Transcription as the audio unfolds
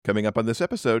Coming up on this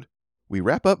episode, we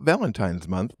wrap up Valentine's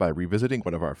month by revisiting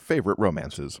one of our favorite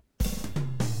romances.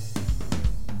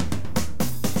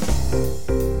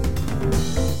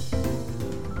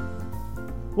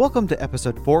 Welcome to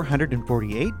episode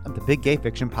 448 of the Big Gay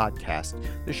Fiction Podcast,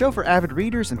 the show for avid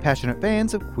readers and passionate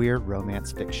fans of queer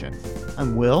romance fiction.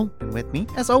 I'm Will, and with me,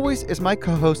 as always, is my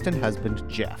co-host and husband,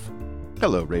 Jeff.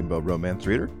 Hello, Rainbow Romance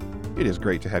Reader. It is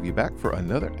great to have you back for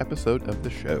another episode of the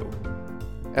show.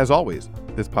 As always,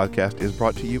 this podcast is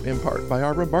brought to you in part by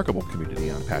our remarkable community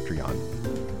on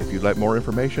Patreon. If you'd like more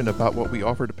information about what we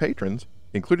offer to patrons,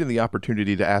 including the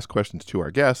opportunity to ask questions to our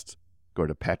guests, go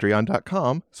to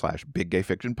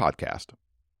patreon.com/biggayfictionpodcast.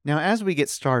 Now, as we get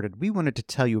started, we wanted to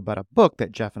tell you about a book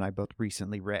that Jeff and I both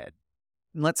recently read.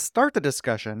 And let's start the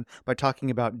discussion by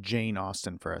talking about Jane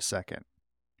Austen for a second.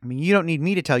 I mean, you don't need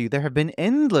me to tell you there have been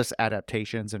endless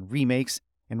adaptations and remakes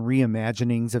and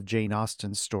reimaginings of Jane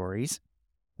Austen's stories.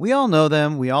 We all know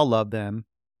them, we all love them.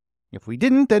 If we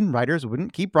didn't, then writers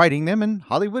wouldn't keep writing them and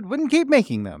Hollywood wouldn't keep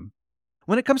making them.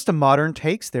 When it comes to modern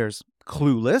takes, there's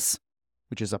Clueless,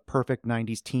 which is a perfect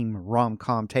 90s teen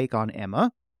rom-com take on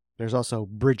Emma. There's also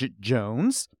Bridget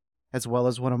Jones, as well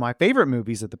as one of my favorite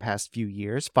movies of the past few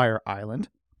years, Fire Island.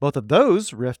 Both of those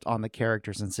riffed on the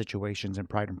characters and situations in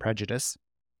Pride and Prejudice.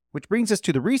 Which brings us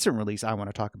to the recent release I want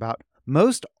to talk about,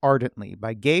 Most Ardently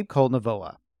by Gabe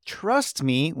Cole-Novoa. Trust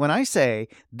me when I say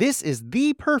this is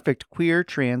the perfect queer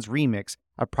trans remix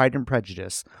of Pride and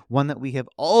Prejudice, one that we have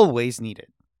always needed.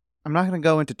 I'm not going to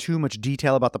go into too much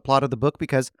detail about the plot of the book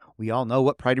because we all know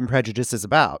what Pride and Prejudice is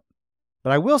about.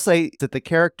 But I will say that the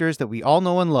characters that we all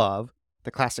know and love,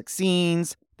 the classic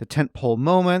scenes, the tentpole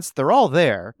moments, they're all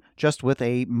there, just with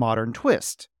a modern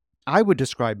twist. I would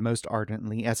describe Most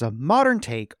Ardently as a modern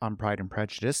take on Pride and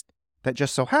Prejudice that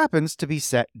just so happens to be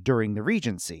set during the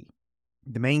Regency.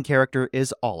 The main character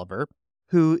is Oliver,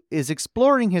 who is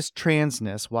exploring his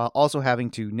transness while also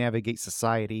having to navigate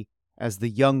society as the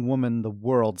young woman the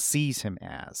world sees him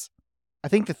as. I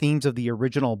think the themes of the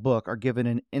original book are given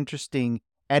an interesting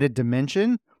added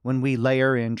dimension when we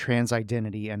layer in trans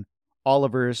identity and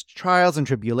Oliver's trials and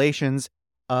tribulations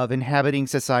of inhabiting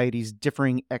society's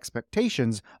differing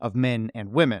expectations of men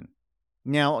and women.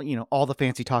 Now, all the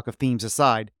fancy talk of themes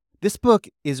aside, this book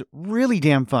is really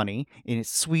damn funny, and it's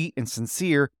sweet and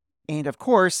sincere, and of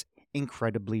course,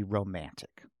 incredibly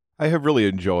romantic. I have really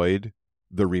enjoyed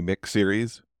the remix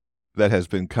series that has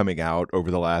been coming out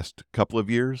over the last couple of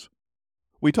years.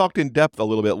 We talked in depth a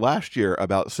little bit last year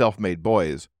about Self-Made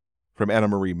Boys from Anna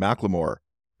Marie McLemore,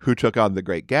 who took on The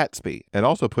Great Gatsby and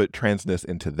also put transness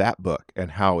into that book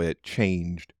and how it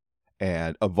changed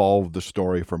and evolved the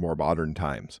story for more modern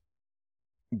times.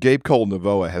 Gabe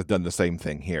Cole-Novoa has done the same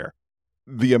thing here.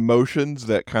 The emotions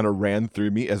that kind of ran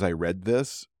through me as I read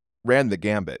this ran the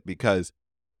gambit because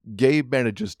Gabe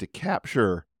manages to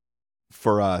capture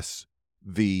for us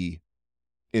the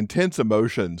intense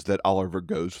emotions that Oliver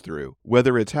goes through,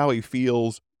 whether it's how he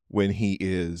feels when he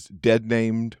is dead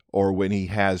named or when he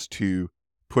has to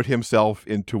put himself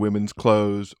into women's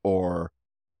clothes or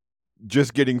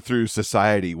just getting through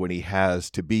society when he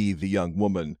has to be the young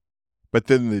woman. But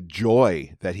then the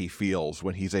joy that he feels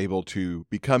when he's able to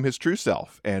become his true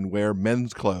self and wear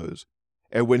men's clothes,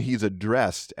 and when he's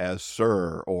addressed as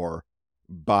Sir or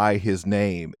by his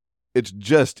name. It's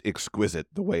just exquisite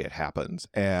the way it happens,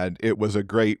 and it was a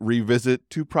great revisit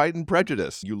to Pride and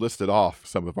Prejudice. You listed off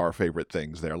some of our favorite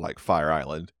things there, like Fire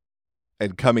Island,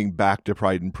 and coming back to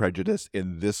Pride and Prejudice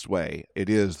in this way, it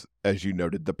is, as you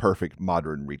noted, the perfect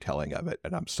modern retelling of it,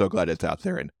 and I'm so glad it's out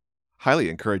there, and highly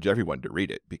encourage everyone to read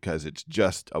it, because it's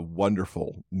just a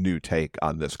wonderful new take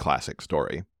on this classic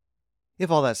story.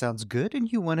 If all that sounds good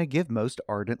and you want to give Most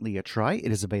Ardently a try,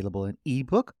 it is available in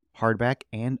ebook, hardback,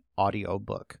 and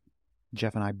audiobook.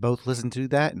 Jeff and I both listened to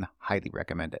that and highly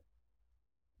recommend it.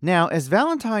 Now, as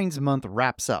Valentine's month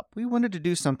wraps up, we wanted to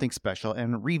do something special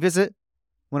and revisit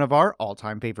one of our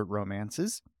all-time favorite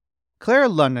romances. Clare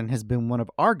London has been one of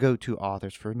our go-to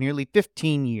authors for nearly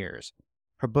 15 years.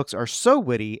 Her books are so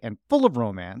witty and full of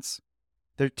romance.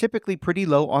 They're typically pretty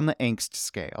low on the angst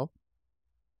scale.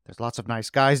 There's lots of nice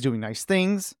guys doing nice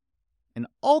things, and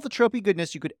all the tropey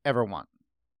goodness you could ever want.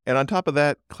 And on top of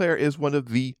that, Clare is one of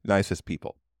the nicest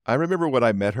people. I remember when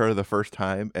I met her the first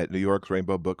time at New York's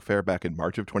Rainbow Book Fair back in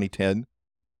March of 2010.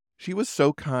 She was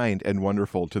so kind and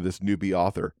wonderful to this newbie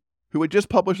author who had just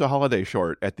published a holiday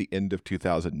short at the end of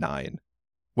 2009.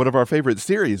 One of our favorite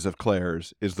series of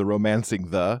Clare's is the Romancing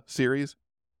the series,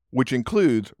 which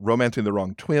includes Romancing the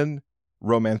Wrong Twin,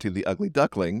 Romancing the Ugly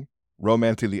Duckling,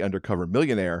 Romancing the Undercover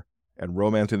Millionaire, and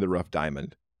Romancing the Rough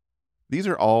Diamond. These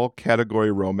are all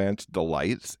category romance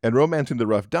delights, and Romancing the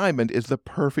Rough Diamond is the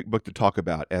perfect book to talk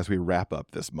about as we wrap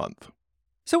up this month.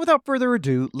 So without further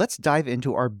ado, let's dive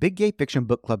into our Big Gay Fiction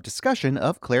Book Club discussion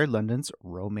of Clare London's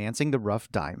Romancing the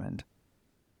Rough Diamond.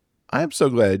 I'm so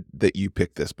glad that you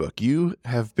picked this book. You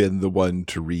have been the one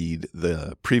to read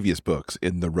the previous books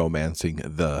in the Romancing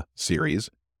the series,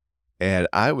 and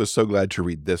I was so glad to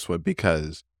read this one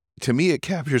because, to me, it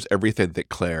captures everything that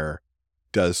Clare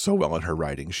does so well in her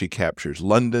writing. She captures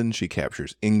London, she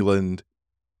captures England.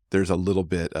 There's a little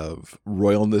bit of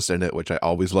royalness in it, which I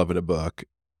always love in a book.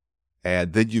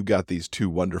 And then you've got these two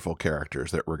wonderful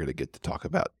characters that we're going to get to talk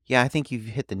about. Yeah, I think you've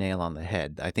hit the nail on the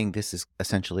head. I think this is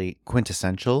essentially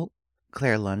quintessential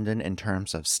Clare London in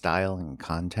terms of style and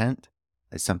content.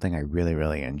 It's something I really,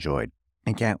 really enjoyed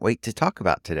and can't wait to talk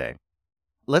about today.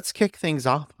 Let's kick things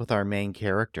off with our main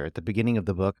character. At the beginning of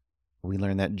the book, we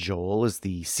learn that Joel is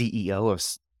the CEO of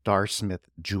Starsmith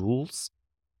Jewels,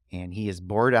 and he is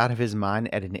bored out of his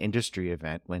mind at an industry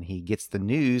event when he gets the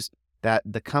news that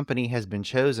the company has been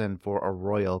chosen for a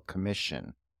royal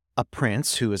commission. A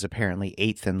prince, who is apparently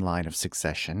eighth in line of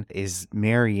succession, is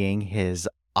marrying his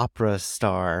opera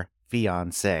star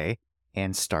fiancée,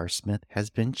 and Starsmith has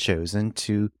been chosen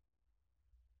to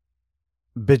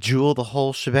bejewel the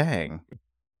whole shebang.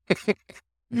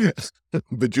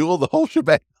 Bejewel the whole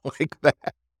shebang like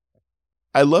that.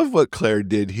 I love what Clare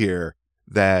did here,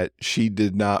 that she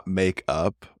did not make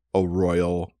up a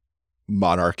royal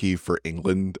monarchy for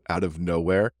England out of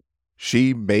nowhere.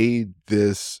 She made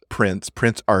this prince,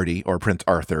 Prince Artie, or Prince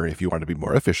Arthur, if you want to be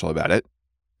more official about it,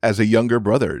 as a younger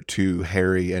brother to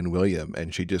Harry and William,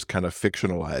 and she just kind of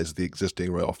fictionalized the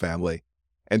existing royal family.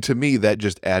 And to me, that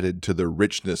just added to the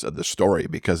richness of the story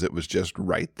because it was just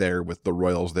right there with the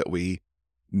royals that we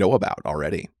know about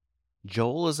already.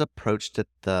 Joel is approached at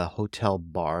the hotel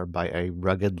bar by a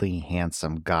ruggedly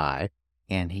handsome guy,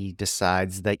 and he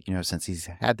decides that, since he's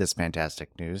had this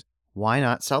fantastic news, why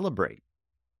not celebrate?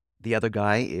 The other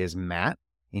guy is Matt,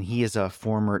 and he is a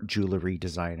former jewelry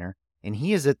designer, and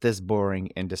he is at this boring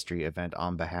industry event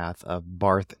on behalf of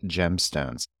Barth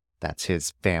Gemstones. That's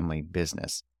his family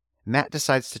business. Matt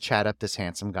decides to chat up this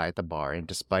handsome guy at the bar, and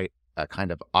despite a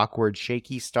kind of awkward,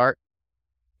 shaky start,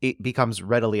 it becomes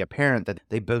readily apparent that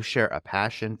they both share a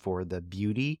passion for the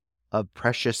beauty of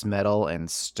precious metal and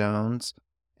stones,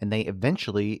 and they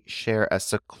eventually share a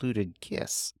secluded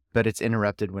kiss. But it's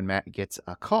interrupted when Matt gets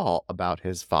a call about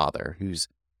his father, who's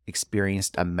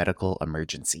experienced a medical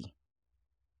emergency.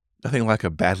 Nothing like a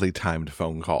badly timed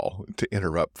phone call to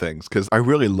interrupt things, because I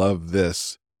really love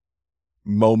this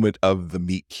moment of the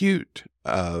meet cute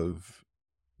of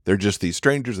they're just these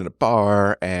strangers in a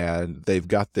bar and they've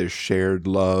got this shared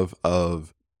love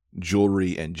of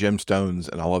jewelry and gemstones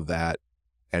and all of that.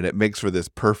 And it makes for this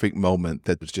perfect moment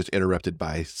that's just interrupted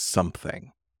by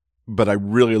something. But I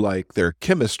really like their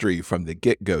chemistry from the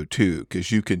get-go too,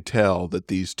 because you can tell that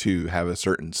these two have a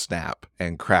certain snap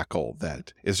and crackle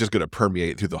that is just going to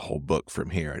permeate through the whole book from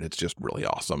here. And it's just really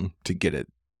awesome to get it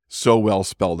so well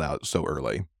spelled out so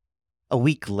early. A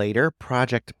week later,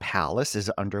 Project Palace is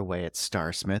underway at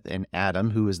Starsmith, and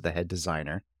Adam, who is the head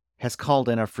designer, has called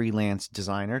in a freelance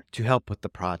designer to help with the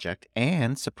project,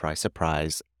 and surprise,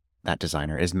 surprise, that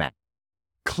designer is Matt.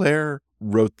 Clare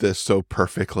wrote this so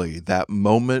perfectly, that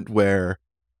moment where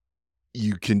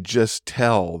you can just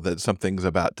tell that something's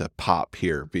about to pop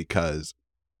here because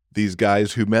these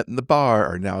guys who met in the bar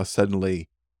are now suddenly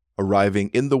arriving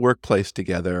in the workplace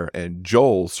together, and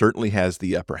Joel certainly has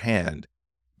the upper hand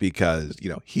because,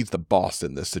 he's the boss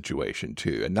in this situation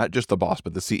too, and not just the boss,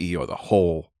 but the CEO of the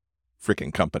whole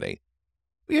freaking company.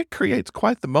 It creates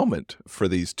quite the moment for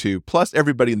these two, plus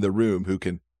everybody in the room who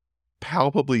can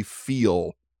palpably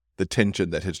feel the tension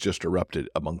that has just erupted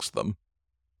amongst them.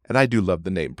 And I do love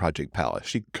the name Project Palace.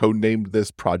 She codenamed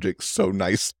this project so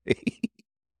nicely.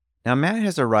 Now, Matt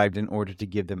has arrived in order to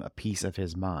give them a piece of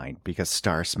his mind because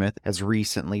Starsmith has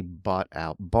recently bought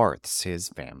out Barth's, his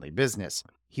family business.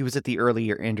 He was at the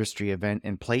earlier industry event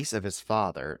in place of his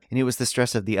father, and it was the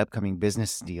stress of the upcoming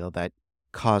business deal that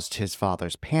caused his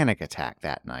father's panic attack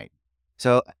that night.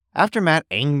 So, after Matt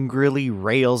angrily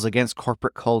rails against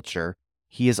corporate culture,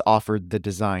 he is offered the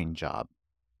design job.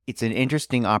 It's an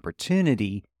interesting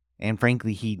opportunity, and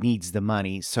frankly, he needs the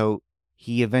money, so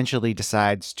he eventually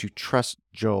decides to trust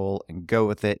Joel and go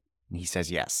with it, and he says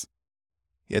yes.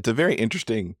 Yeah, it's a very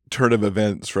interesting turn of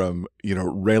events from,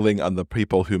 railing on the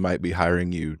people who might be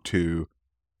hiring you to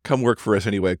come work for us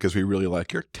anyway because we really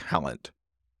like your talent.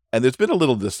 And there's been a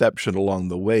little deception along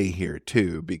the way here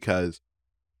too, because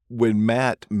when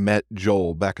Matt met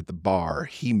Joel back at the bar,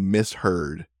 he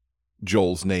misheard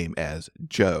Joel's name as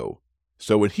Joe.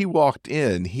 So when he walked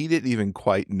in, he didn't even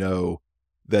quite know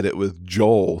that it was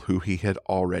Joel who he had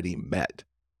already met,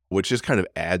 which just kind of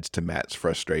adds to Matt's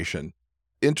frustration.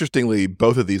 Interestingly,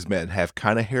 both of these men have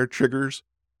kind of hair triggers,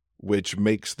 which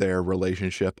makes their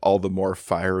relationship all the more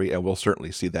fiery, and we'll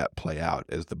certainly see that play out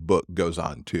as the book goes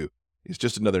on, too. It's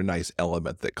just another nice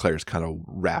element that Claire's kind of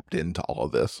wrapped into all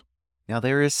of this. Now,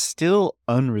 there is still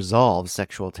unresolved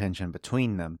sexual tension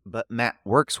between them, but Matt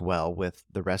works well with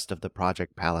the rest of the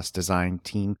Project Palace design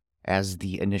team as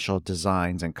the initial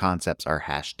designs and concepts are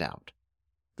hashed out.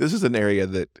 This is an area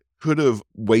that could have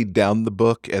weighed down the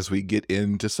book as we get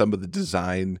into some of the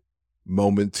design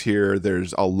moments here.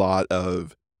 There's a lot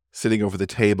of sitting over the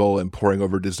table and poring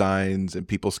over designs and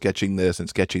people sketching this and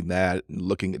sketching that and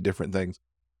looking at different things.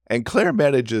 And Claire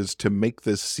manages to make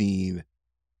this scene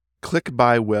click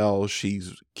by well.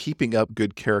 She's keeping up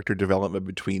good character development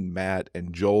between Matt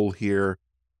and Joel here.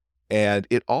 And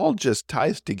it all just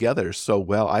ties together so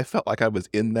well. I felt like I was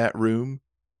in that room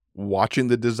watching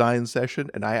the design session,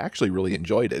 and I actually really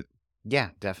enjoyed it. Yeah,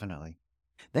 definitely.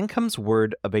 Then comes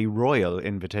word of a royal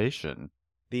invitation.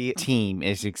 The team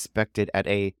is expected at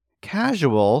a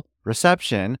casual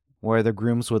reception where the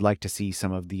grooms would like to see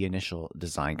some of the initial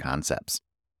design concepts.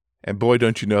 And boy,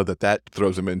 don't you know that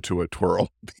throws them into a twirl,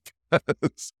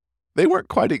 because they weren't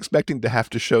quite expecting to have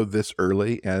to show this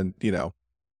early. And,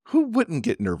 who wouldn't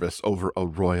get nervous over a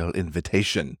royal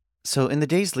invitation? So in the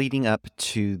days leading up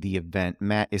to the event,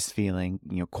 Matt is feeling,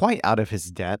 quite out of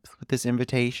his depth with this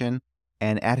invitation.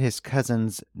 And at his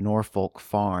cousin's Norfolk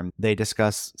farm, they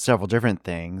discuss several different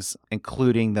things,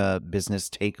 including the business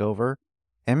takeover.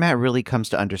 And Matt really comes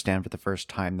to understand for the first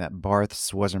time that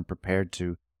Barth's wasn't prepared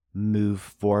to move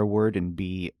forward and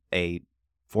be a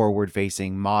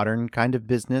forward-facing, modern kind of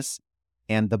business.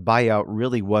 And the buyout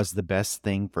really was the best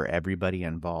thing for everybody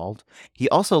involved. He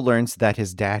also learns that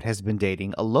his dad has been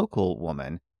dating a local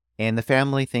woman, and the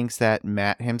family thinks that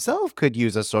Matt himself could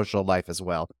use a social life as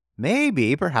well.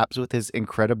 Maybe, perhaps with his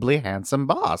incredibly handsome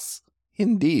boss.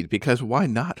 Indeed, because why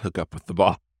not hook up with the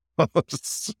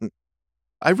boss?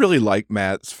 I really like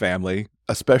Matt's family,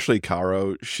 especially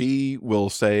Caro. She will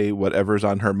say whatever's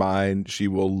on her mind. She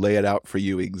will lay it out for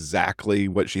you exactly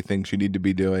what she thinks you need to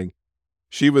be doing.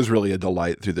 She was really a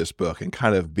delight through this book and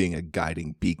kind of being a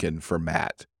guiding beacon for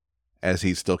Matt as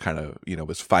he still kind of,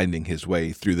 was finding his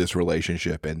way through this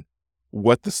relationship and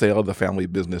what the sale of the family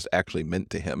business actually meant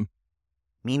to him.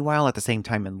 Meanwhile, at the same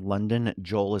time in London,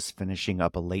 Joel is finishing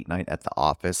up a late night at the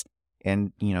office,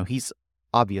 and, he's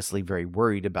obviously very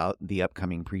worried about the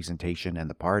upcoming presentation and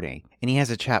the party. And he has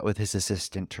a chat with his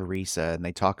assistant, Teresa, and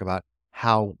they talk about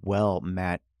how well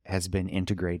Matt has been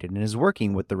integrated and is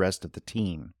working with the rest of the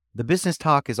team. The business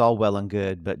talk is all well and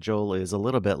good, but Joel is a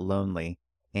little bit lonely,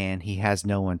 and he has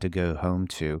no one to go home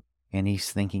to, and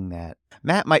he's thinking that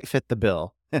Matt might fit the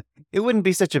bill. It wouldn't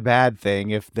be such a bad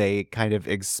thing if they kind of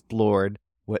explored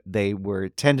what they were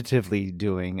tentatively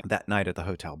doing that night at the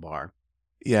hotel bar.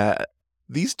 Yeah,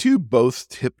 these two both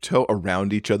tiptoe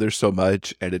around each other so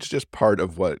much, and it's just part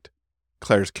of what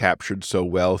Claire's captured so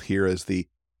well here is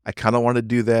I kind of want to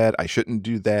do that. I shouldn't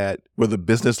do that. Will the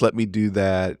business let me do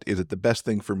that? Is it the best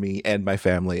thing for me and my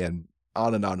family? And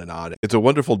on and on and on. It's a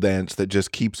wonderful dance that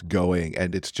just keeps going,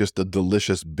 and it's just a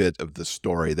delicious bit of the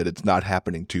story that it's not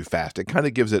happening too fast. It kind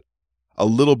of gives it a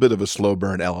little bit of a slow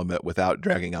burn element without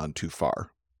dragging on too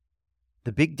far.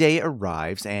 The big day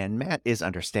arrives, and Matt is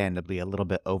understandably a little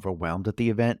bit overwhelmed at the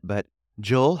event, but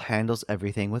Joel handles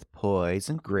everything with poise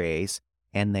and grace,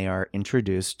 and they are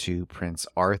introduced to Prince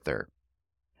Arthur.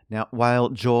 Now, while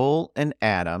Joel and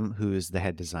Adam, who is the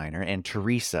head designer, and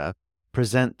Teresa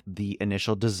present the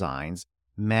initial designs,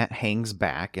 Matt hangs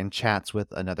back and chats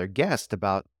with another guest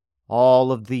about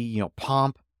all of the,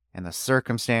 pomp and the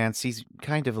circumstance. He's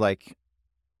kind of like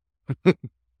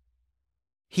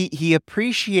he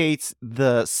appreciates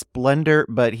the splendor,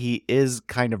 but he is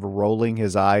kind of rolling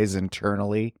his eyes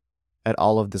internally at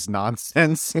all of this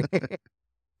nonsense.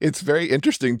 It's very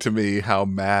interesting to me how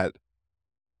Matt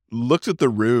looks at the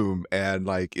room and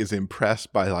is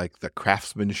impressed by the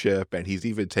craftsmanship, and he's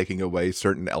even taking away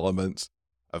certain elements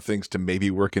of things to maybe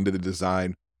work into the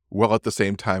design, while at the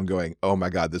same time going, oh my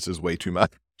God, this is way too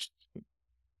much.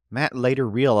 Matt later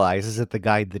realizes that the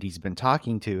guy that he's been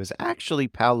talking to is actually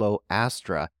Paolo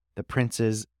Astra, the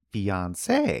prince's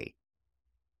fiancé.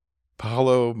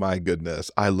 Paolo, my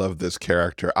goodness, I love this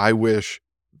character. I wish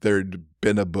there'd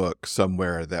been a book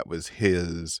somewhere that was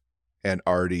his and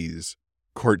Artie's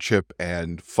courtship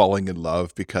and falling in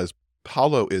love, because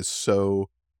Paolo is so,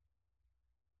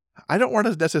 I don't want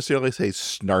to necessarily say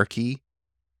snarky,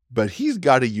 but he's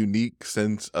got a unique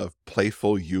sense of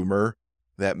playful humor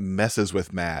that messes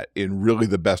with Matt in really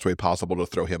the best way possible to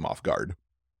throw him off guard.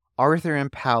 Arthur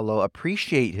and Paolo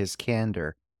appreciate his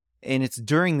candor, and it's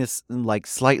during this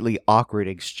slightly awkward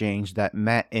exchange that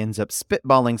Matt ends up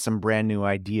spitballing some brand new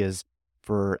ideas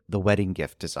for the wedding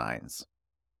gift designs.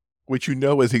 Which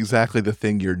is exactly the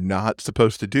thing you're not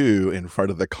supposed to do in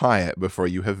front of the client before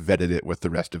you have vetted it with the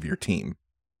rest of your team.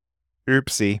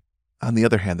 Oopsie. On the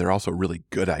other hand, they're also really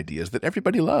good ideas that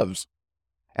everybody loves.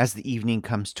 As the evening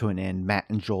comes to an end, Matt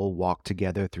and Joel walk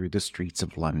together through the streets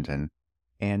of London.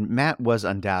 And Matt was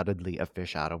undoubtedly a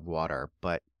fish out of water,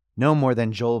 but no more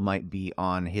than Joel might be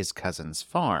on his cousin's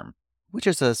farm, which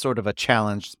is a sort of a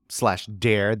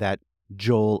challenge/dare that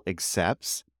Joel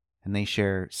accepts, and they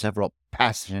share several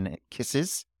passionate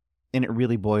kisses. And it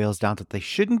really boils down to they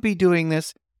shouldn't be doing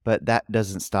this, but that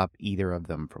doesn't stop either of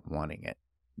them from wanting it.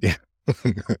 Yeah.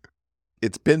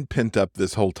 It's been pent up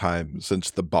this whole time since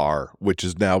the bar, which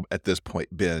has now at this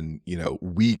point been,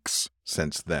 weeks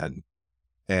since then.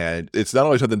 And it's not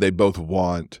only something they both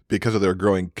want because of their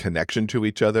growing connection to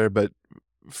each other, but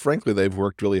frankly, they've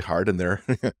worked really hard and they're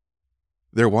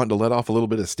they're wanting to let off a little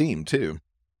bit of steam too.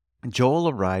 Joel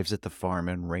arrives at the farm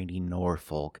in rainy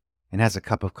Norfolk and has a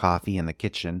cup of coffee in the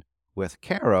kitchen with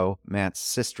Caro, Matt's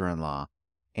sister-in-law,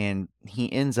 and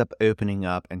he ends up opening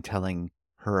up and telling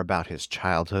her about his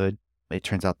childhood. It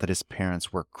turns out that his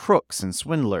parents were crooks and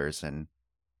swindlers, and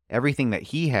everything that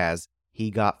he has,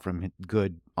 he got from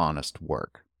good, honest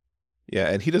work. Yeah,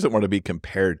 and he doesn't want to be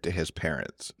compared to his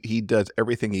parents. He does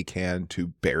everything he can to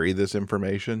bury this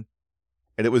information.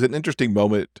 And it was an interesting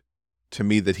moment to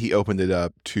me that he opened it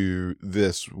up to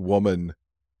this woman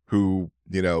who,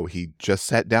 he just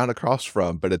sat down across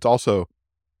from, but it's also,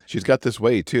 she's got this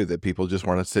way too that people just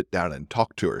want to sit down and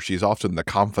talk to her. She's often the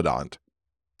confidant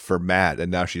for Matt,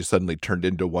 and now she's suddenly turned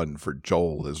into one for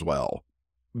Joel as well.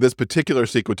 This particular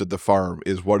sequence at the farm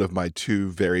is one of my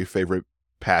two very favorite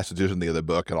passages in the other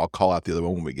book, and I'll call out the other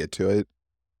one when we get to it.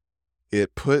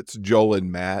 It puts Joel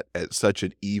and Matt at such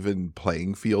an even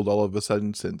playing field all of a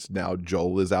sudden, since now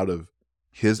Joel is out of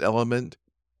his element,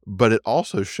 but it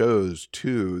also shows,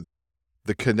 too,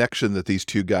 the connection that these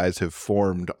two guys have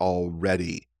formed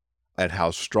already and how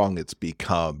strong it's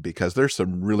become, because there's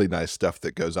some really nice stuff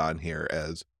that goes on here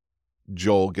as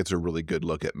Joel gets a really good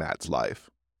look at Matt's life.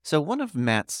 So one of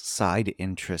Matt's side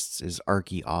interests is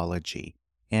archaeology,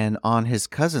 and on his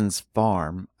cousin's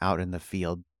farm out in the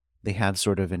field, they have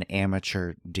sort of an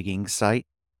amateur digging site.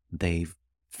 They've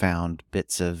found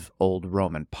bits of old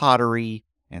Roman pottery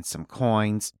and some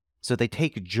coins, so they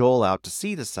take Joel out to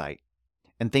see the site,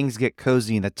 and things get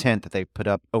cozy in the tent that they put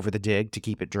up over the dig to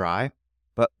keep it dry.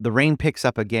 But the rain picks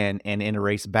up again, and in a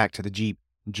race back to the Jeep,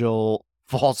 Joel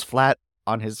falls flat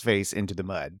on his face into the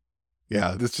mud.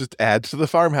 Yeah, this just adds to the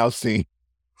farmhouse scene.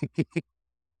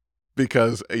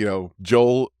 Because,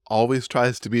 Joel always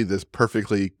tries to be this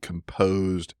perfectly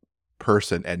composed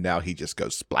person, and now he just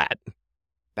goes splat.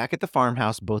 Back at the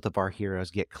farmhouse, both of our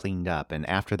heroes get cleaned up, and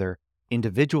after their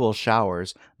individual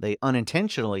showers, they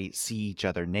unintentionally see each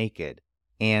other naked.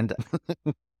 And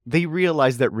they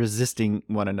realize that resisting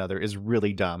one another is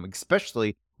really dumb,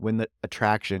 especially when the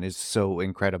attraction is so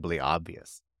incredibly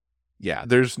obvious. Yeah,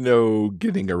 there's no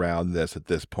getting around this at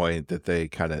this point, that they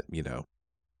kind of,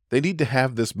 they need to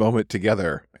have this moment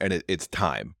together, and it's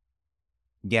time.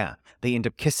 Yeah, they end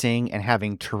up kissing and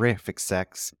having terrific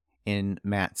sex in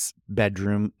Matt's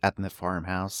bedroom at the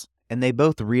farmhouse. And they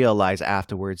both realize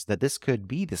afterwards that this could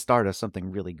be the start of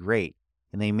something really great.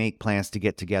 And they make plans to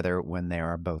get together when they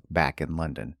are both back in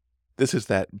London. This is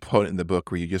that point in the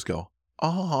book where you just go,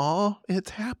 "Aw,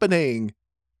 it's happening."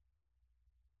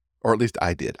 Or at least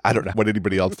I did. I don't know what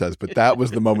anybody else does, but that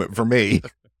was the moment for me.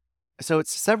 So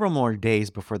it's several more days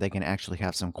before they can actually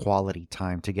have some quality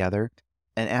time together.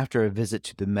 And after a visit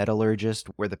to the metallurgist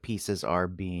where the pieces are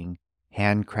being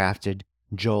handcrafted,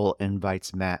 Joel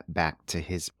invites Matt back to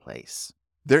his place.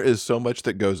 There is so much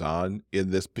that goes on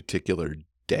in this particular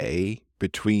day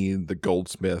between the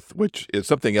goldsmith, which is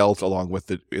something else along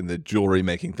with in the jewelry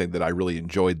making thing that I really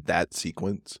enjoyed that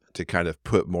sequence to kind of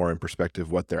put more in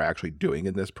perspective what they're actually doing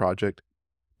in this project.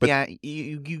 But yeah,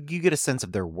 you get a sense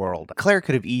of their world. Claire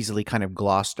could have easily kind of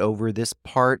glossed over this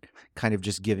part, kind of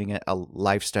just giving it a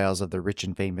lifestyles of the rich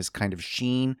and famous kind of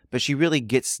sheen, but she really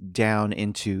gets down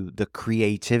into the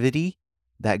creativity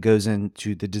that goes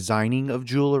into the designing of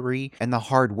jewelry and the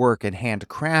hard work and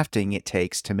handcrafting it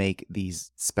takes to make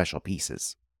these special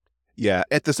pieces. Yeah,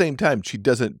 at the same time, she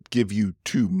doesn't give you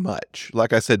too much.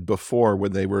 Like I said before,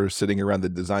 when they were sitting around the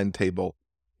design table,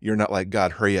 you're not like,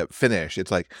 "God, hurry up, finish."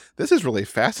 It's like, this is really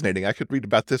fascinating. I could read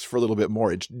about this for a little bit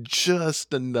more. It's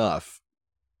just enough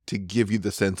to give you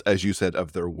the sense, as you said,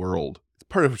 of their world. It's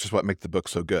part of which is what makes the book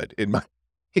so good, in my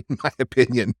in my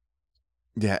opinion.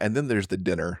 Yeah, and then there's the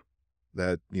dinner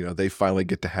that, they finally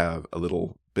get to have a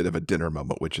little bit of a dinner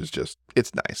moment, which is just,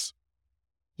 it's nice.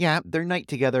 Yeah, their night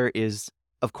together is,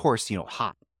 of course,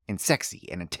 hot and sexy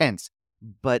and intense,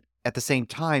 but at the same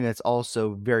time, it's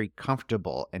also very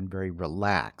comfortable and very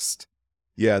relaxed.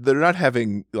 Yeah, they're not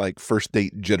having like first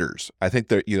date jitters. I think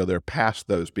they're past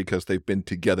those because they've been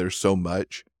together so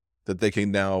much that they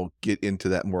can now get into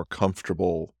that more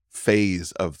comfortable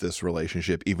phase of this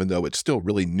relationship, even though it's still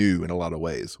really new in a lot of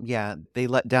ways. Yeah, they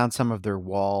let down some of their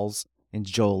walls, and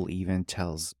Joel even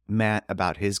tells Matt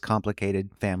about his complicated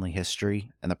family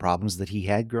history and the problems that he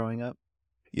had growing up.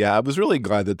 Yeah, I was really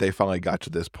glad that they finally got to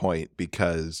this point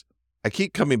because I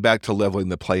keep coming back to leveling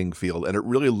the playing field, and it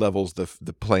really levels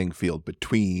the playing field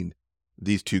between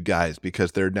these two guys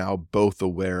because they're now both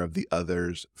aware of the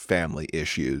other's family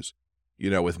issues.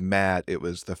 With Matt, it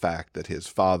was the fact that his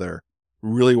father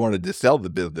really wanted to sell the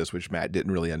business, which Matt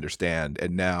didn't really understand.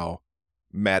 And now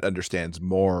Matt understands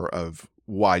more of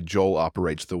why Joel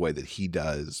operates the way that he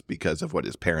does because of what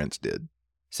his parents did.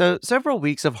 So, several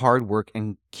weeks of hard work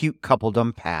and cute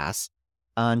coupledom pass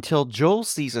until Joel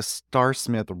sees a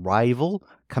Starsmith rival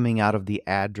coming out of the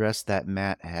address that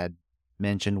Matt had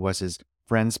mentioned was his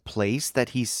friend's place that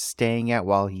he's staying at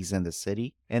while he's in the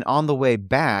city. And on the way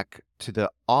back to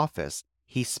the office,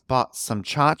 he spots some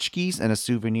tchotchkes in a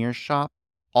souvenir shop,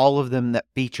 all of them that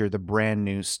feature the brand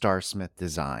new Starsmith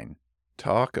design.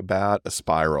 Talk about a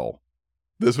spiral.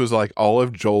 This was like all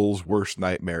of Joel's worst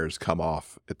nightmares come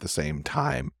off at the same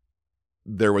time.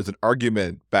 There was an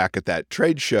argument back at that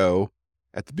trade show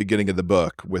at the beginning of the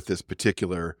book with this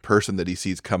particular person that he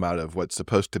sees come out of what's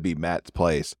supposed to be Matt's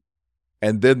place.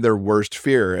 And then their worst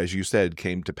fear, as you said,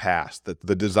 came to pass, that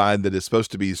the design that is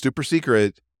supposed to be super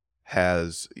secret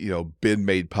has, been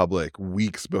made public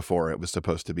weeks before it was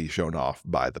supposed to be shown off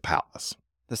by the palace.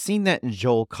 The scene that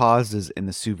Joel causes in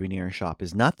the souvenir shop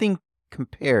is nothing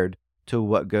compared to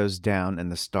what goes down in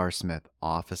the Starsmith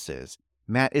offices.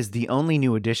 Matt is the only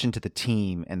new addition to the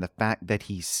team, and the fact that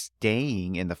he's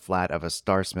staying in the flat of a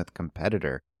Starsmith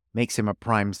competitor makes him a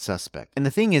prime suspect. And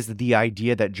the thing is, the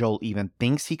idea that Joel even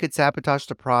thinks he could sabotage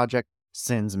the project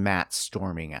sends Matt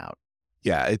storming out.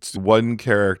 Yeah, it's one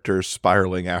character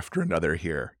spiraling after another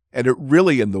here. And it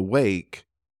really, in the wake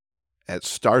at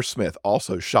Starsmith,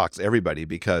 also shocks everybody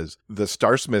because the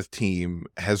Starsmith team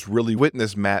has really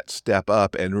witnessed Matt step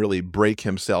up and really break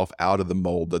himself out of the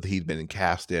mold that he'd been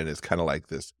cast in as kind of like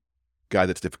this guy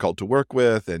that's difficult to work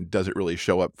with and doesn't really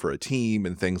show up for a team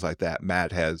and things like that.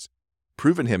 Matt has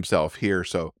proven himself here,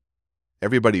 so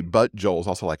everybody but Joel's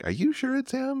also like, are you sure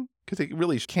it's him? Because it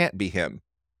really can't be him.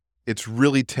 It's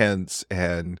really tense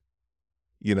and,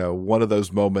 one of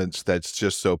those moments that's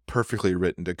just so perfectly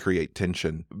written to create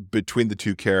tension between the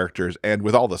two characters and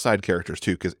with all the side characters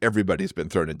too, because everybody's been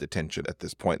thrown into tension at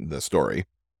this point in the story.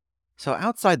 So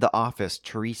outside the office,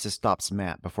 Teresa stops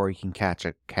Matt before he can catch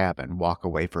a cab and walk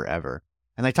away forever.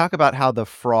 And they talk about how the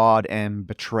fraud and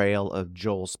betrayal of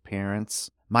Joel's parents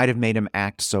might have made him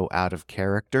act so out of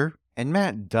character. And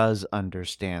Matt does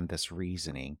understand this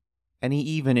reasoning. And he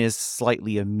even is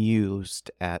slightly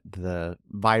amused at the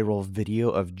viral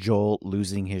video of Joel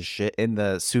losing his shit in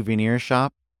the souvenir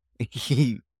shop.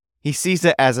 He sees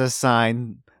it as a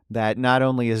sign that not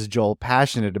only is Joel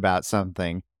passionate about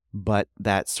something, but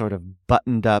that sort of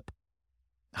buttoned up,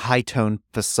 high-toned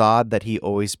facade that he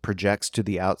always projects to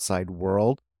the outside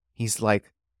world. He's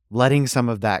like letting some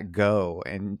of that go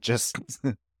and just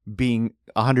being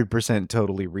 100%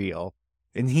 totally real.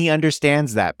 And he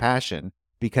understands that passion,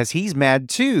 because he's mad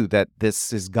too that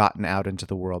this has gotten out into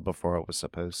the world before it was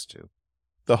supposed to.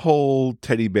 The whole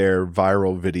teddy bear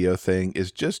viral video thing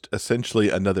is just essentially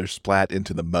another splat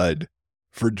into the mud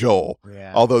for Joel.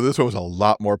 Yeah. Although this one was a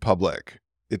lot more public.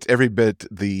 It's every bit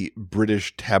the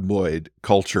British tabloid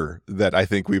culture that I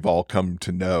think we've all come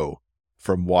to know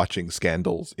from watching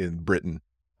scandals in Britain.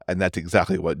 And that's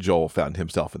exactly what Joel found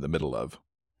himself in the middle of.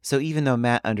 So even though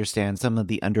Matt understands some of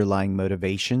the underlying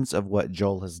motivations of what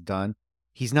Joel has done,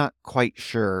 he's not quite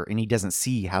sure, and he doesn't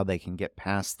see how they can get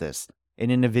past this.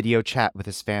 And in a video chat with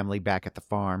his family back at the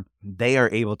farm, they are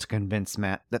able to convince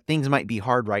Matt that things might be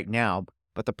hard right now,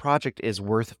 but the project is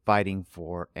worth fighting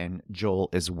for, and Joel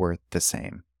is worth the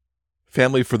same.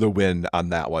 Family for the win on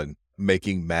that one,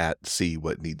 making Matt see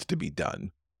what needs to be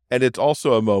done. And it's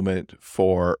also a moment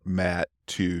for Matt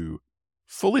to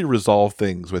fully resolve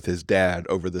things with his dad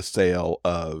over the sale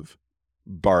of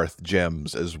Barth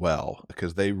gems as well,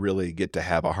 because they really get to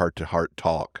have a heart-to-heart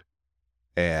talk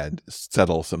and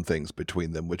settle some things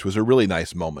between them, which was a really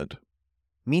nice moment.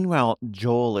 Meanwhile,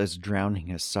 Joel is drowning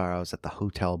his sorrows at the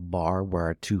hotel bar where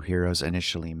our two heroes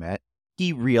initially met.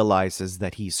 He realizes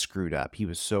that he's screwed up. He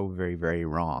was so very, very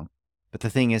wrong. But the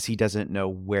thing is, he doesn't know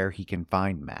where he can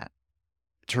find Matt.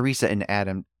 Teresa and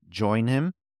Adam join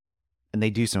him, and they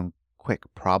do some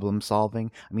quick problem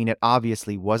solving. I mean, it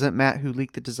obviously wasn't Matt who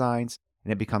leaked the designs,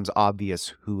 and it becomes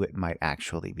obvious who it might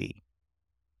actually be.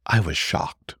 I was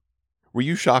shocked. Were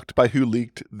you shocked by who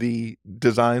leaked the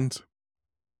designs?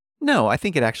 No, I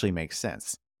think it actually makes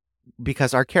sense.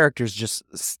 Because our characters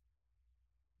just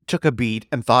took a beat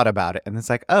and thought about it, and it's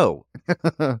like, oh,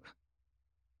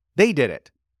 they did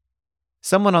it.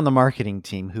 Someone on the marketing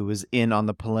team who was in on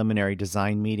the preliminary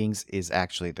design meetings is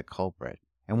actually the culprit.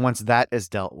 And once that is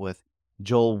dealt with,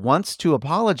 Joel wants to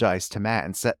apologize to Matt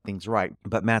and set things right,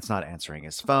 but Matt's not answering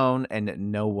his phone,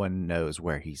 and no one knows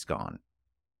where he's gone.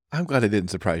 I'm glad it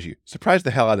didn't surprise you. Surprised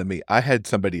the hell out of me. I had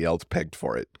somebody else pegged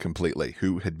for it completely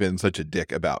who had been such a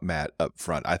dick about Matt up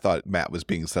front. I thought Matt was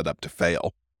being set up to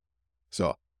fail.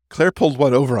 So Claire pulled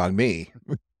one over on me.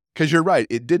 Because you're right,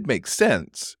 it did make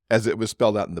sense as it was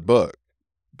spelled out in the book.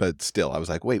 But still, I was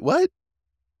like, wait, what?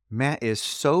 Matt is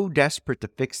so desperate to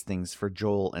fix things for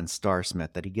Joel and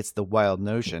Starsmith that he gets the wild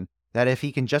notion that if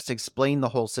he can just explain the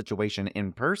whole situation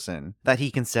in person, that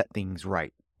he can set things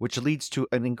right, which leads to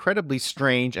an incredibly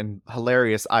strange and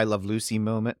hilarious I Love Lucy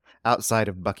moment outside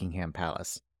of Buckingham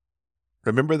Palace.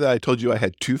 Remember that I told you I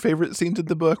had two favorite scenes in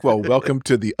the book? Well, welcome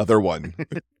to the other one.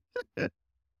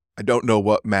 I don't know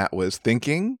what Matt was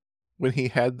thinking when he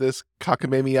had this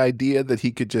cockamamie idea that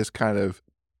he could just kind of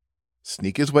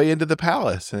sneak his way into the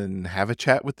palace and have a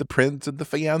chat with the prince and the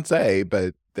fiancé,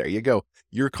 but there you go.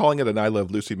 You're calling it an I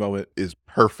Love Lucy moment is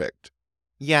perfect.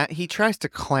 Yeah, he tries to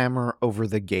clamber over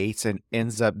the gates and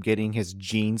ends up getting his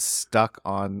jeans stuck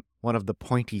on one of the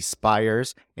pointy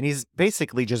spires, and he's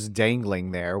basically just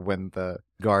dangling there when the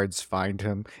guards find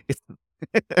him.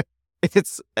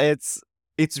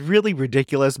 It's really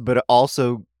ridiculous, but it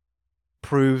also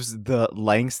proves the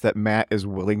lengths that Matt is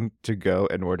willing to go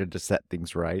in order to set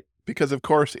things right. Because, of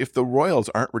course, if the royals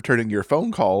aren't returning your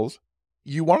phone calls,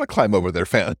 you want to climb over their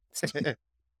fence.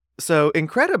 So,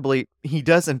 incredibly, he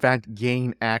does in fact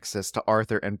gain access to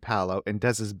Arthur and Paolo and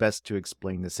does his best to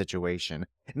explain the situation.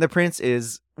 And the prince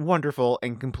is wonderful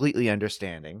and completely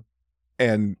understanding.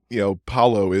 And,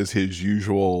 Paolo is his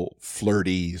usual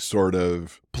flirty, sort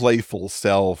of playful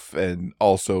self, and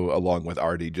also along with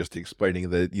Artie, just explaining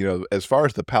that, as far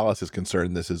as the palace is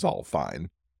concerned, this is all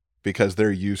fine. Because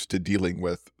they're used to dealing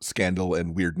with scandal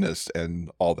and weirdness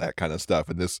and all that kind of stuff.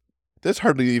 And this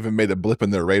hardly even made a blip in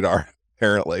their radar,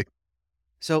 apparently.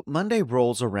 So Monday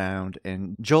rolls around,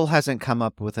 and Joel hasn't come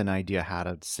up with an idea how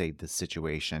to save the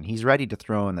situation. He's ready to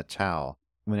throw in the towel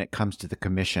when it comes to the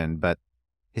commission, but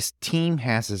his team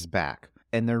has his back,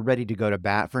 and they're ready to go to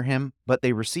bat for him, but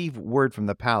they receive word from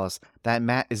the palace that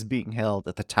Matt is being held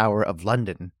at the Tower of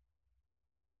London.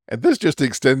 And this just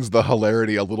extends the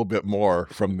hilarity a little bit more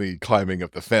from the climbing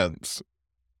of the fence.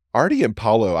 Artie and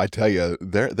Paolo, I tell you,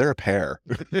 they're a pair.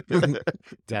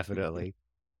 Definitely.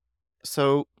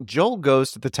 So Joel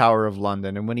goes to the Tower of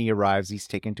London, and when he arrives, he's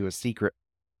taken to a secret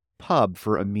pub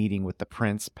for a meeting with the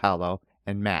prince, Paolo,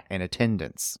 and Matt in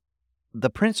attendance. The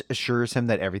prince assures him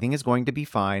that everything is going to be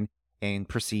fine and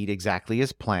proceed exactly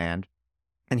as planned,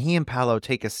 and he and Paolo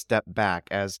take a step back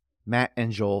as Matt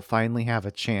and Joel finally have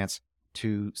a chance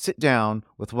to sit down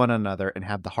with one another and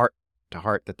have the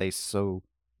heart-to-heart that they so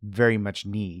very much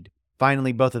need.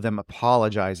 Finally, both of them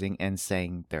apologizing and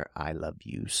saying their I love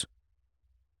yous.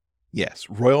 Yes,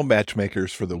 royal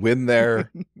matchmakers for the win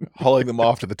there, hauling them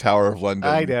off to the Tower of London.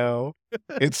 I know.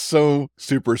 It's so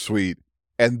super sweet.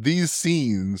 And these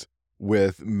scenes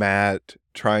with Matt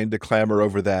trying to clamber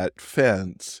over that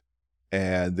fence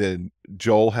and then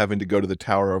Joel having to go to the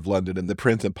Tower of London and the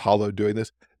prince and Paolo doing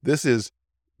this is,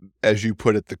 as you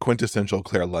put it, the quintessential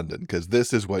Clare London, because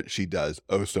this is what she does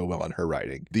oh so well in her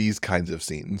writing. These kinds of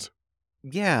scenes.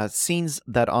 Yeah, scenes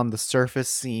that on the surface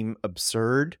seem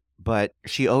absurd, but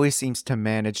she always seems to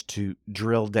manage to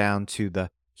drill down to the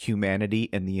humanity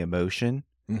and the emotion,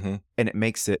 Mm-hmm. and it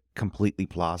makes it completely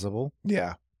plausible.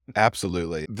 Yeah,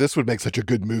 absolutely. This would make such a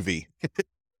good movie.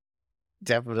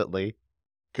 Definitely.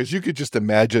 Because you could just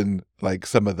imagine like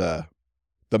some of the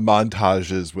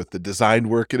montages with the design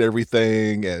work and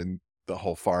everything and the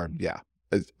whole farm. Yeah.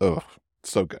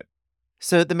 So good.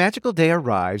 So the magical day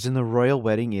arrives, and the royal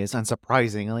wedding is,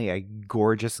 unsurprisingly, a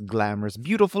gorgeous, glamorous,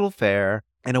 beautiful affair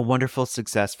and a wonderful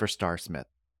success for Starsmith.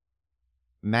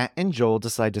 Matt and Joel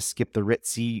decide to skip the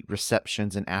ritzy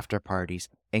receptions and after parties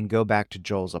and go back to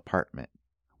Joel's apartment,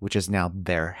 which is now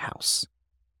their house.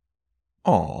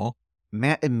 Aw.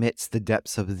 Matt admits the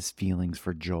depths of his feelings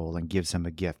for Joel and gives him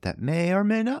a gift that may or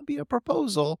may not be a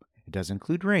proposal. It does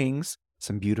include rings,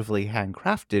 some beautifully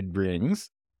handcrafted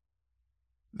rings.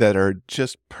 That are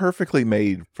just perfectly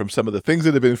made from some of the things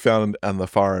that have been found on the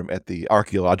farm at the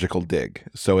archaeological dig.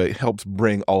 So it helps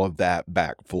bring all of that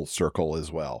back full circle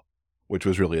as well, which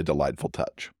was really a delightful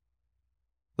touch.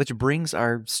 Which brings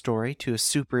our story to a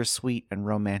super sweet and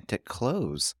romantic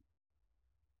close.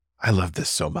 I love this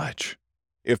so much.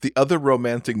 If the other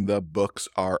Romancing the books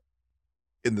are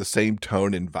in the same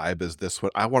tone and vibe as this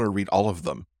one, I want to read all of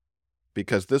them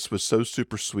because this was so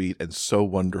super sweet and so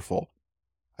wonderful.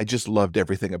 I just loved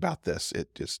everything about this.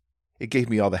 It gave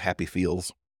me all the happy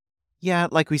feels. Yeah,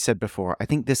 like we said before, I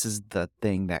think this is the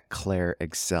thing that Claire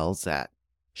excels at.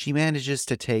 She manages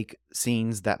to take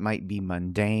scenes that might be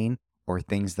mundane or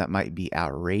things that might be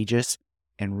outrageous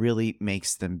and really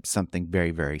makes them something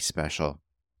very, very special.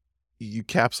 You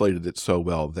capsulated it so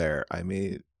well there. I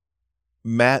mean,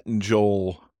 Matt and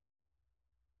Joel,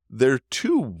 they're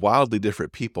two wildly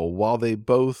different people while they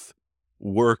both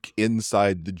work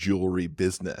inside the jewelry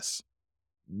business.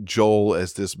 Joel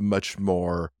as this much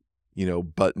more,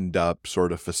 buttoned up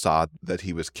sort of facade that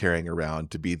he was carrying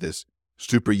around to be this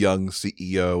super young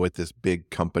CEO at this big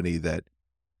company that,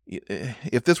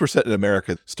 if this were set in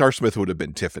America, Star Smith would have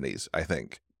been Tiffany's, I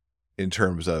think, in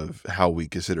terms of how we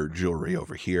consider jewelry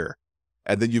over here.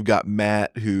 And then you've got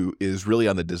Matt, who is really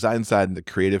on the design side and the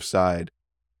creative side,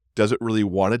 doesn't really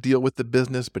want to deal with the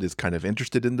business, but is kind of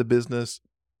interested in the business,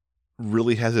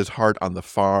 really has his heart on the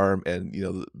farm and,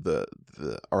 the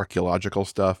archaeological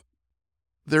stuff.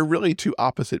 They're really two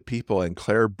opposite people, and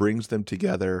Claire brings them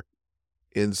together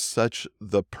in such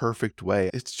the perfect way.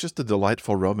 It's just a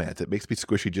delightful romance. It makes me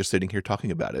squishy just sitting here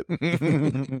talking about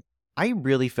it. I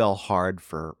really fell hard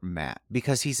for Matt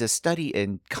because he's a study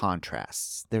in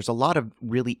contrasts. There's a lot of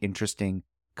really interesting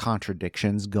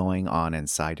contradictions going on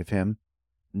inside of him.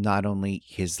 Not only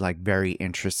his very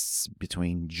interests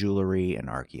between jewelry and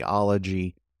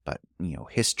archaeology, but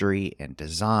history and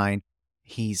design.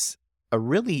 He's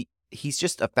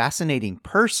just a fascinating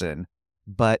person,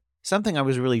 but something I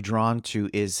was really drawn to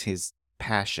is his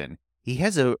passion. He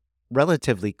has a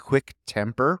relatively quick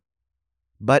temper,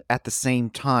 but at the same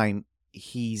time,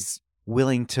 he's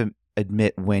willing to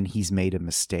admit when he's made a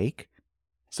mistake.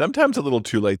 Sometimes a little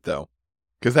too late, though,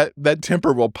 because that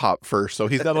temper will pop first. So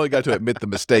he's not only got to admit the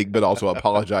mistake, but also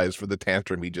apologize for the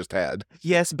tantrum he just had.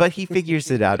 Yes, but he figures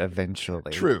it out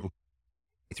eventually. True.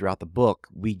 Throughout the book,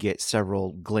 we get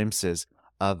several glimpses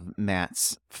of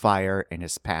Matt's fire and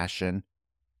his passion,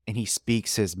 and he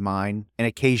speaks his mind and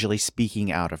occasionally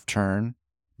speaking out of turn.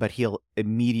 But he'll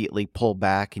immediately pull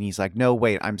back and he's like, no,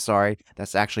 wait, I'm sorry.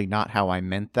 That's actually not how I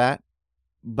meant that.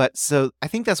 But so I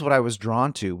think that's what I was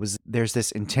drawn to was there's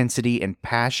this intensity and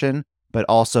passion, but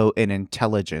also an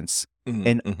intelligence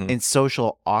and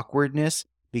social awkwardness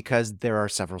because there are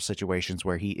several situations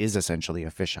where he is essentially a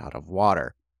fish out of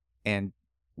water. And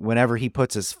whenever he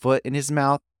puts his foot in his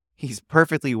mouth, he's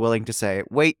perfectly willing to say,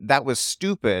 wait, that was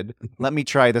stupid. Let me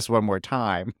try this one more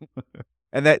time.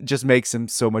 And that just makes him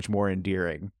so much more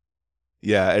endearing.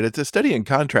 Yeah, and it's a study in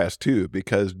contrast, too,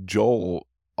 because Joel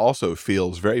also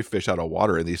feels very fish out of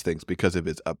water in these things because of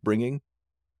his upbringing.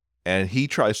 And he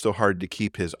tries so hard to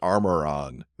keep his armor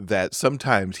on that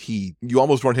sometimes you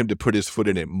almost want him to put his foot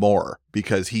in it more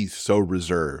because he's so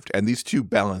reserved. And these two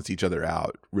balance each other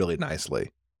out really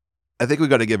nicely. I think we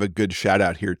got to give a good shout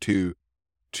out here, too,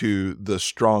 to the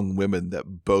strong women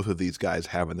that both of these guys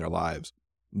have in their lives.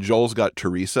 Joel's got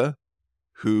Teresa,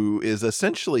 who is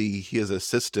essentially his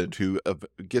assistant, who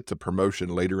gets a promotion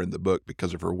later in the book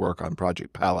because of her work on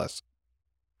Project Palace,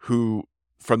 who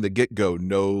from the get-go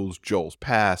knows Joel's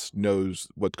past, knows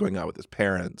what's going on with his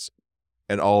parents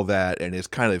and all that, and is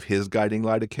kind of his guiding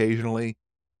light occasionally.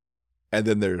 And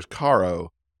then there's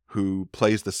Caro, who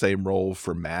plays the same role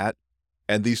for Matt.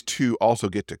 And these two also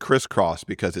get to crisscross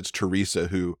because it's Teresa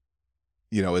who,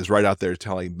 is right out there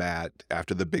telling Matt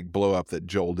after the big blow up that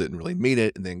Joel didn't really mean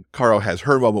it. And then Caro has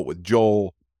her moment with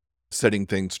Joel, setting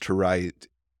things to right.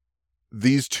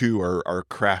 These two are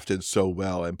crafted so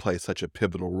well and play such a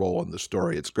pivotal role in the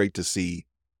story. It's great to see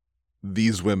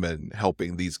these women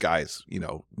helping these guys,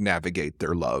 navigate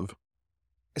their love.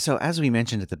 So as we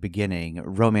mentioned at the beginning,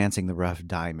 Romancing the Rough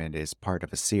Diamond is part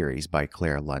of a series by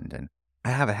Clare London.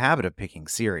 I have a habit of picking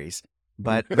series,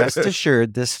 but rest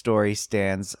assured this story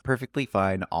stands perfectly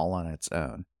fine all on its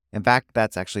own. In fact,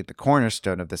 that's actually the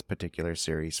cornerstone of this particular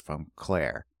series from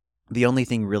Clare. The only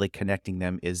thing really connecting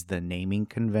them is the naming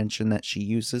convention that she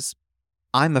uses.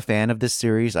 I'm a fan of this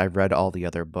series. I've read all the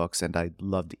other books and I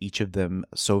loved each of them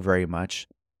so very much.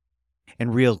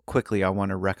 And real quickly, I want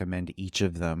to recommend each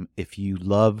of them. If you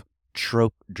love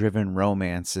trope-driven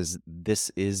romances,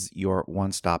 this is your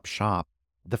one-stop shop.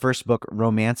 The first book,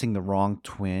 Romancing the Wrong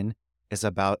Twin, is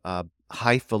about a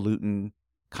highfalutin,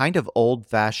 kind of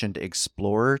old-fashioned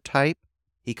explorer type.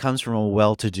 He comes from a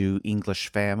well-to-do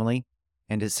English family,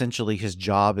 and essentially his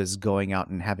job is going out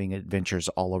and having adventures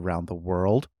all around the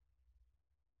world.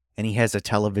 And he has a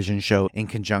television show in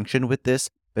conjunction with this,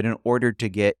 but in order to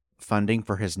get funding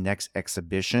for his next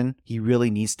exhibition, he really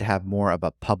needs to have more of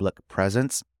a public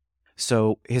presence.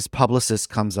 So his publicist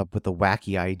comes up with a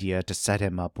wacky idea to set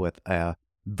him up with a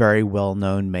very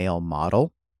well-known male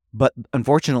model. But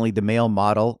unfortunately, the male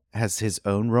model has his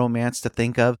own romance to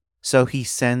think of, so he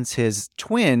sends his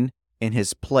twin in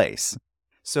his place.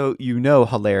 So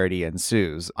hilarity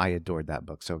ensues. I adored that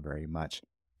book so very much.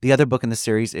 The other book in the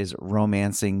series is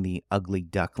Romancing the Ugly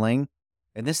Duckling.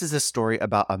 And this is a story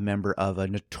about a member of a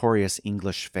notorious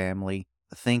English family.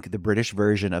 Think the British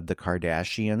version of the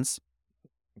Kardashians.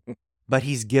 But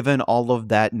he's given all of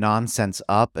that nonsense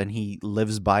up, and he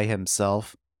lives by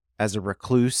himself as a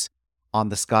recluse on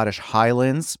the Scottish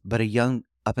Highlands. But a young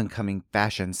up-and-coming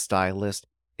fashion stylist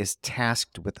is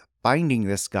tasked with finding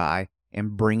this guy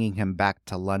and bringing him back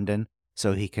to London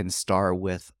so he can star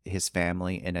with his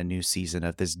family in a new season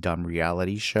of this dumb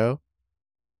reality show.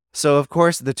 So, of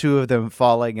course, the two of them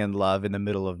falling in love in the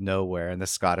middle of nowhere in the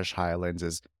Scottish Highlands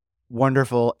is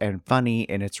wonderful and funny,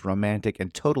 and it's romantic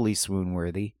and totally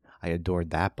swoon-worthy. I adored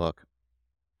that book.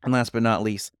 And last but not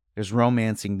least, there's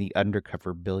Romancing the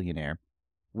Undercover Billionaire,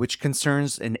 which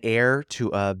concerns an heir to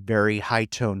a very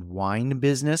high-toned wine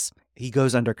business. He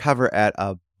goes undercover at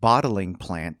a bottling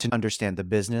plant to understand the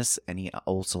business, and he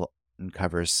also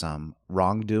uncovers some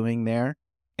wrongdoing there.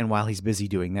 And while he's busy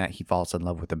doing that, he falls in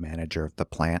love with the manager of the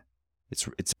plant.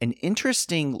 It's an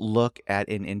interesting look at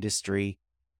an industry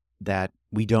that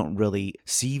we don't really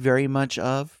see very much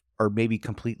of, or maybe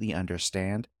completely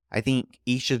understand. I think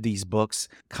each of these books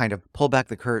kind of pull back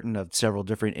the curtain of several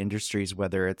different industries,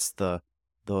 whether it's the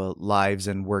lives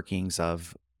and workings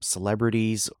of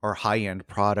celebrities or high-end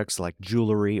products like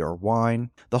jewelry or wine.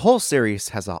 The whole series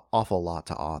has an awful lot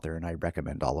to offer, and I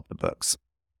recommend all of the books.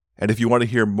 And if you want to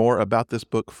hear more about this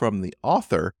book from the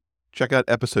author, check out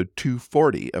episode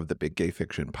 240 of the Big Gay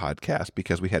Fiction podcast,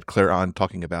 because we had Clare on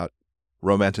talking about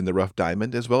Romancing the Rough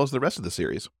Diamond as well as the rest of the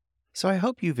series. So I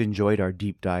hope you've enjoyed our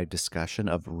deep dive discussion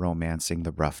of Romancing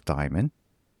the Rough Diamond.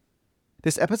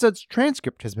 This episode's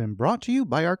transcript has been brought to you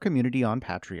by our community on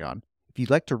Patreon. If you'd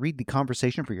like to read the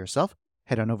conversation for yourself,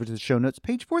 head on over to the show notes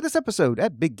page for this episode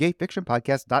at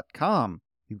biggayfictionpodcast.com.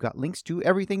 You've got links to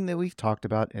everything that we've talked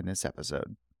about in this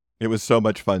episode. It was so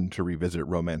much fun to revisit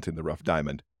Romancing the Rough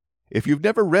Diamond. If you've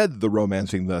never read the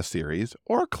Romancing the series,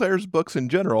 or Clare's books in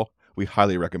general, we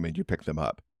highly recommend you pick them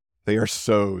up. They are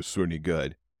so swoony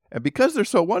good. And because they're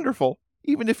so wonderful,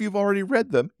 even if you've already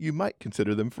read them, you might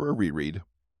consider them for a reread.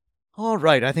 All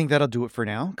right, I think that'll do it for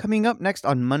now. Coming up next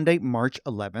on Monday, March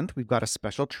 11th, we've got a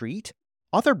special treat.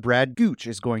 Author Brad Gooch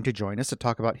is going to join us to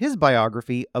talk about his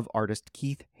biography of artist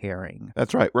Keith Haring.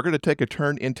 That's right. We're going to take a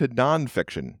turn into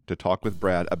nonfiction to talk with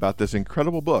Brad about this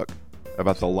incredible book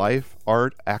about the life,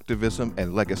 art, activism,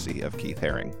 and legacy of Keith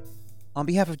Haring. On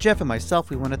behalf of Jeff and myself,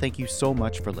 we want to thank you so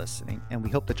much for listening, and we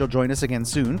hope that you'll join us again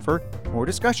soon for more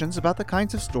discussions about the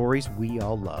kinds of stories we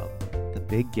all love, the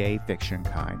big gay fiction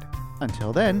kind.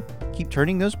 Until then, keep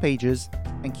turning those pages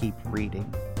and keep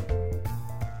reading.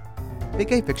 Big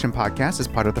Gay Fiction Podcast is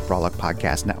part of the Frolic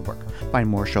Podcast Network. Find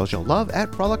more shows you'll love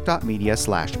at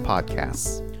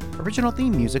frolic.media/podcasts. Original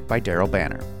theme music by Daryl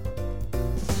Banner.